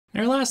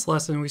In our last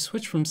lesson, we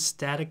switched from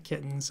static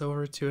kittens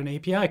over to an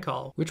API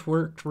call, which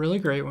worked really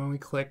great when we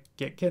click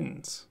get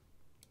kittens.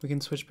 We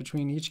can switch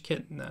between each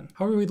kitten then.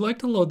 However, we'd like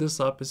to load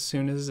this up as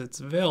soon as it's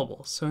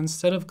available, so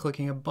instead of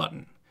clicking a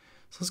button.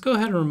 So let's go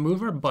ahead and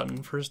remove our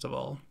button first of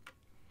all.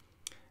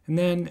 And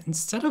then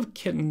instead of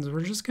kittens,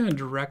 we're just going to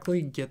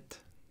directly get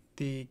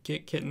the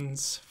get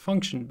kittens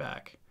function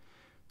back.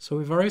 So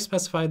we've already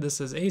specified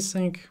this as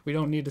async. We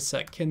don't need to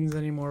set kittens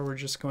anymore. We're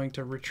just going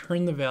to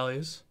return the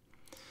values.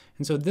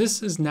 And so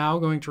this is now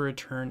going to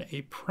return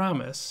a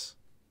promise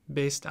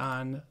based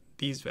on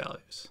these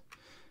values.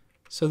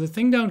 So the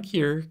thing down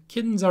here,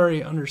 kittens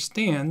already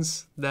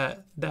understands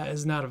that that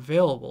is not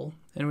available,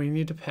 and we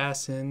need to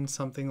pass in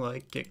something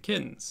like get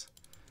kittens.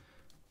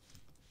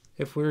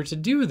 If we were to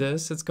do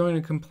this, it's going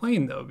to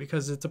complain though,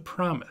 because it's a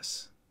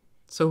promise.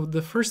 So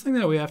the first thing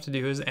that we have to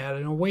do is add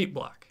an await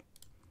block.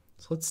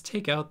 So let's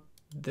take out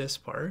this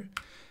part.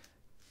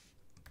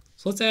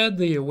 So let's add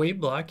the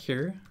await block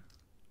here.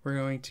 We're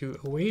going to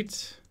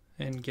await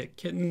and get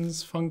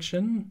kittens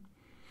function,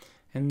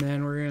 and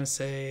then we're going to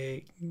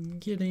say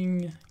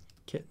getting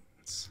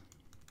kittens.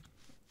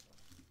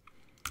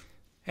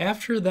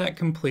 After that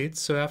completes,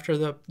 so after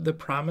the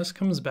promise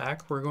comes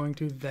back, we're going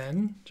to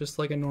then, just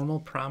like a normal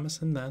promise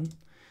and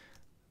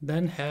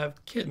then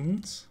have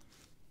kittens.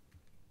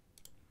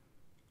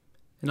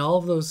 And all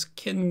of those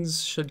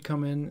kittens should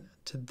come in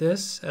to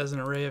this as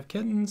an array of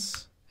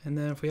kittens. And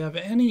then if we have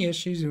any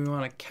issues, we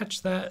want to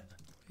catch that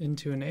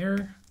into an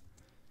error.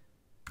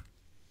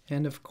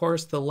 And of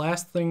course, the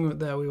last thing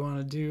that we want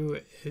to do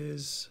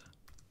is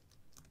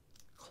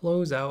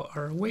close out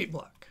our await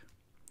block.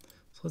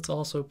 So let's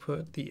also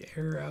put the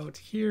error out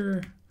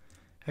here.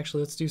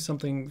 Actually, let's do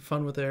something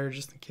fun with error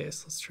just in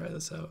case. Let's try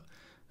this out.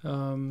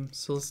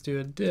 So let's do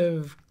a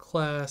div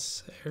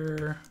class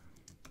error,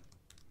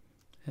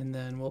 and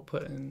then we'll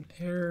put an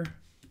error.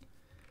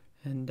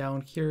 And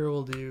down here,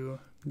 we'll do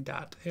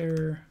dot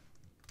error.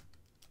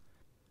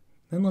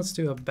 Then let's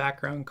do a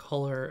background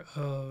color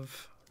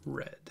of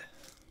red.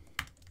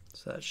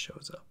 So that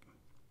shows up.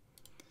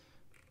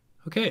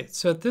 Okay,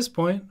 so at this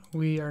point,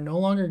 we are no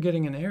longer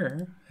getting an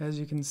error, as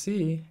you can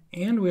see,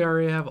 and we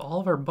already have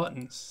all of our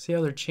buttons. See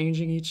how they're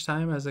changing each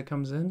time as it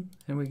comes in?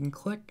 And we can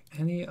click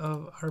any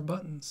of our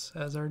buttons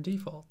as our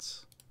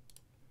defaults.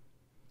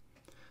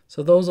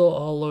 So those will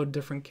all load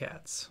different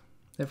cats.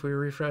 If we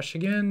refresh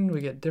again,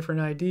 we get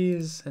different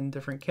IDs and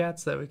different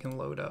cats that we can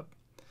load up.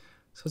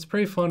 So it's a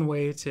pretty fun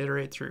way to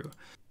iterate through.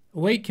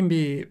 Await can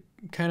be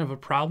kind of a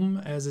problem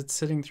as it's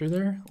sitting through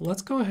there.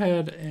 Let's go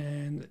ahead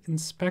and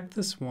inspect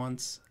this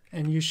once,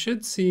 and you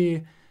should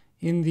see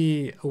in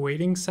the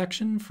awaiting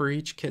section for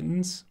each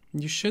kittens,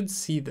 you should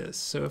see this.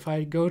 So if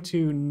I go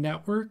to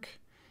network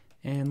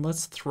and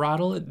let's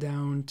throttle it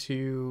down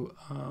to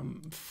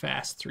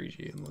fast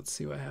 3G, and let's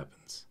see what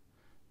happens.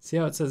 See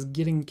how it says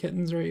getting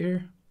kittens right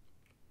here?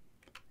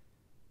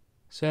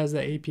 So as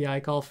the API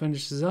call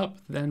finishes up,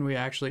 then we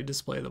actually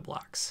display the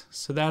blocks.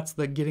 So that's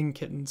the getting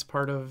kittens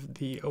part of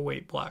the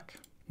await block.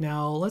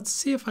 Now let's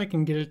see if I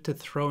can get it to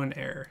throw an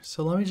error.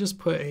 So let me just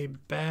put a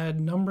bad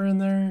number in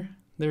there.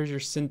 There's your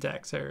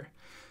syntax error.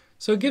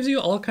 So it gives you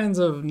all kinds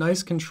of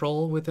nice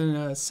control within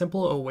a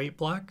simple await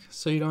block,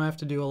 so you don't have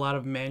to do a lot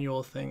of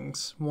manual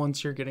things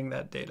once you're getting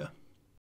that data.